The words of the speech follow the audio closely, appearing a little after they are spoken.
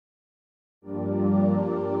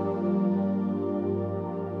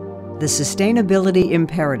The sustainability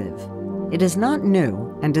imperative. It is not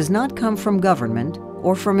new and does not come from government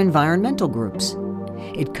or from environmental groups.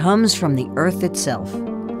 It comes from the earth itself,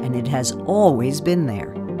 and it has always been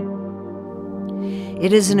there.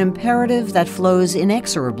 It is an imperative that flows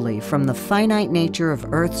inexorably from the finite nature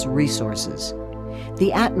of Earth's resources,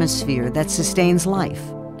 the atmosphere that sustains life,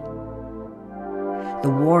 the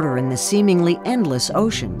water in the seemingly endless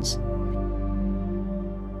oceans,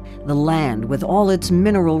 the land with all its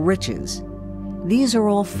mineral riches. These are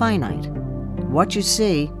all finite. What you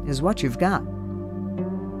see is what you've got.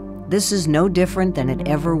 This is no different than it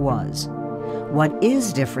ever was. What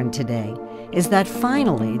is different today is that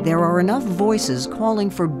finally there are enough voices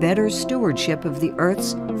calling for better stewardship of the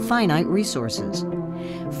Earth's finite resources,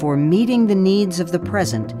 for meeting the needs of the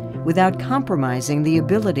present without compromising the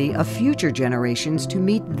ability of future generations to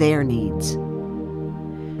meet their needs.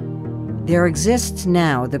 There exists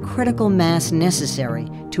now the critical mass necessary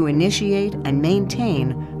to initiate and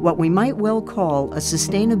maintain what we might well call a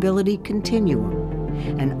sustainability continuum,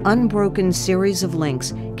 an unbroken series of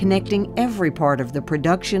links connecting every part of the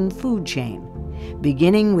production food chain,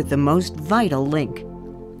 beginning with the most vital link,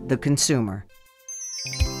 the consumer.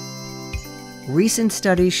 Recent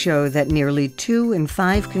studies show that nearly 2 in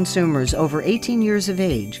 5 consumers over 18 years of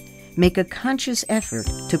age make a conscious effort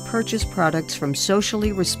to purchase products from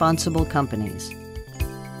socially responsible companies.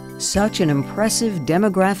 Such an impressive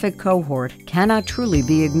demographic cohort cannot truly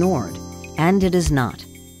be ignored, and it is not.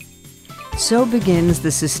 So begins the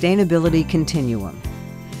sustainability continuum.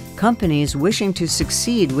 Companies wishing to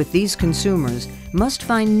succeed with these consumers must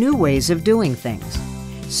find new ways of doing things,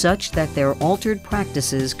 such that their altered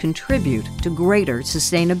practices contribute to greater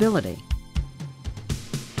sustainability.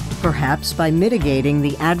 Perhaps by mitigating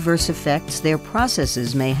the adverse effects their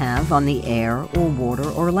processes may have on the air or water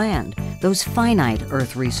or land, those finite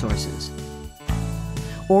Earth resources.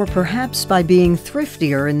 Or perhaps by being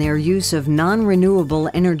thriftier in their use of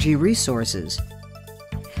non-renewable energy resources.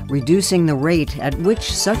 Reducing the rate at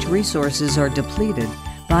which such resources are depleted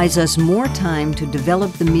buys us more time to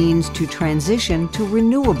develop the means to transition to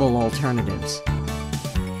renewable alternatives.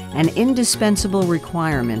 An indispensable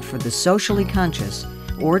requirement for the socially conscious,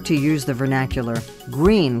 or to use the vernacular,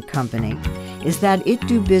 green company, is that it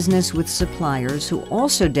do business with suppliers who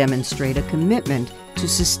also demonstrate a commitment to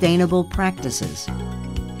sustainable practices.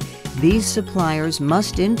 These suppliers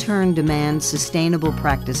must in turn demand sustainable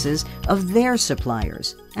practices of their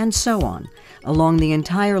suppliers, and so on, along the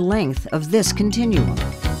entire length of this continuum.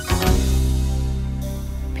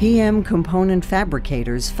 PM component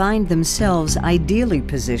fabricators find themselves ideally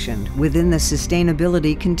positioned within the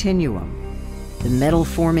sustainability continuum. The metal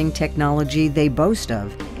forming technology they boast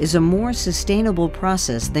of is a more sustainable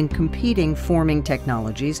process than competing forming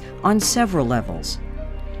technologies on several levels.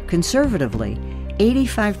 Conservatively,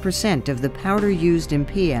 85% of the powder used in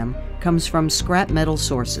PM comes from scrap metal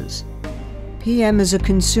sources. PM is a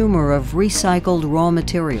consumer of recycled raw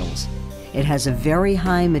materials. It has a very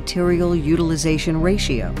high material utilization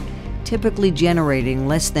ratio, typically generating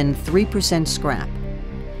less than 3% scrap.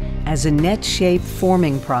 As a net-shape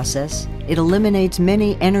forming process, it eliminates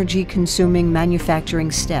many energy-consuming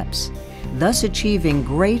manufacturing steps, thus achieving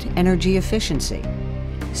great energy efficiency.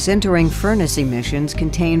 Sintering furnace emissions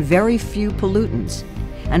contain very few pollutants,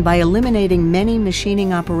 and by eliminating many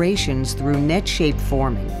machining operations through net-shape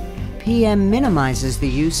forming, PM minimizes the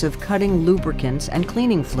use of cutting lubricants and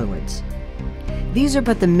cleaning fluids. These are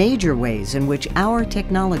but the major ways in which our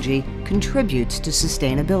technology contributes to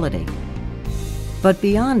sustainability. But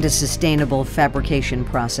beyond a sustainable fabrication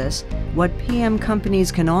process, what PM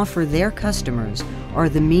companies can offer their customers are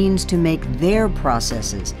the means to make their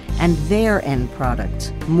processes and their end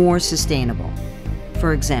products more sustainable.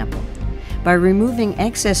 For example, by removing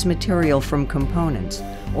excess material from components,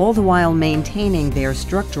 all the while maintaining their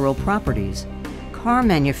structural properties, car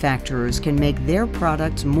manufacturers can make their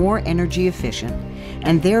products more energy efficient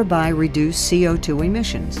and thereby reduce CO2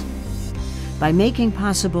 emissions. By making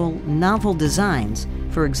possible novel designs,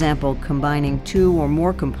 for example, combining 2 or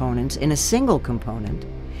more components in a single component,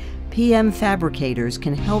 PM fabricators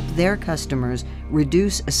can help their customers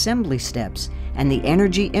reduce assembly steps and the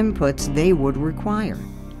energy inputs they would require.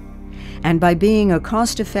 And by being a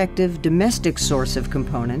cost-effective domestic source of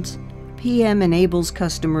components, PM enables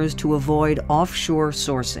customers to avoid offshore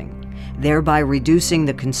sourcing, thereby reducing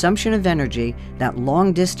the consumption of energy that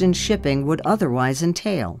long-distance shipping would otherwise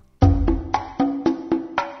entail.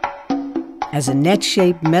 As a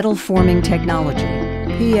net-shape metal-forming technology,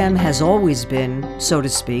 PM has always been, so to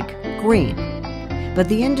speak, green. But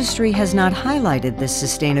the industry has not highlighted this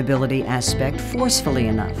sustainability aspect forcefully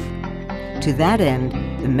enough. To that end,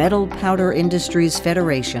 the Metal Powder Industries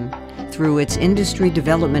Federation, through its Industry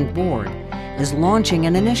Development Board, is launching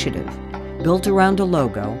an initiative built around a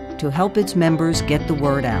logo to help its members get the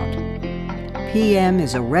word out. PM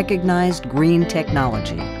is a recognized green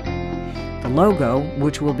technology. The logo,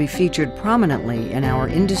 which will be featured prominently in our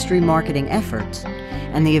industry marketing efforts,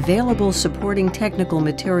 and the available supporting technical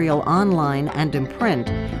material online and in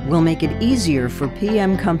print will make it easier for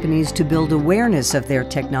PM companies to build awareness of their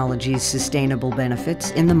technology's sustainable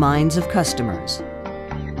benefits in the minds of customers.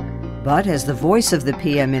 But as the voice of the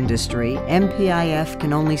PM industry, MPIF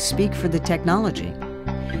can only speak for the technology.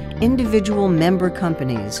 Individual member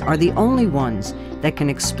companies are the only ones that can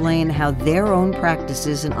explain how their own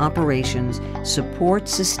practices and operations support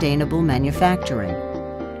sustainable manufacturing.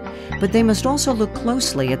 But they must also look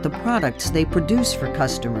closely at the products they produce for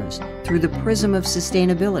customers through the prism of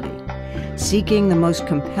sustainability, seeking the most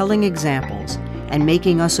compelling examples and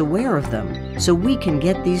making us aware of them so we can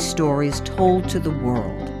get these stories told to the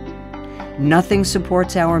world. Nothing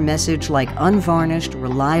supports our message like unvarnished,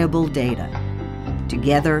 reliable data.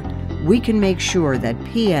 Together, we can make sure that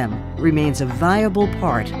PM remains a viable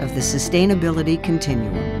part of the sustainability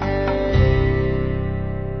continuum.